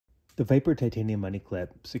The VIPER titanium money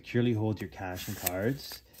clip securely holds your cash and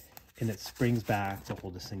cards, and it springs back to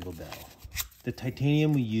hold a single bill. The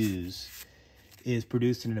titanium we use is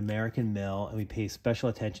produced in an American mill, and we pay special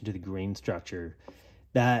attention to the grain structure.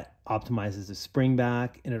 That optimizes the spring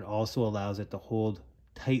back, and it also allows it to hold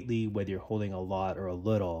tightly whether you're holding a lot or a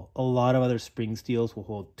little. A lot of other spring steels will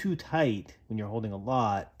hold too tight when you're holding a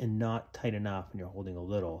lot and not tight enough when you're holding a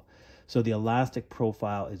little. So the elastic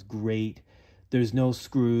profile is great. There's no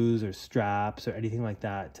screws or straps or anything like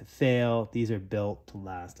that to fail. These are built to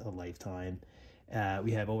last a lifetime.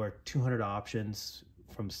 We have over 200 options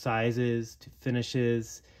from sizes to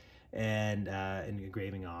finishes and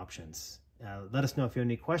engraving options. Let us know if you have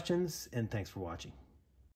any questions, and thanks for watching.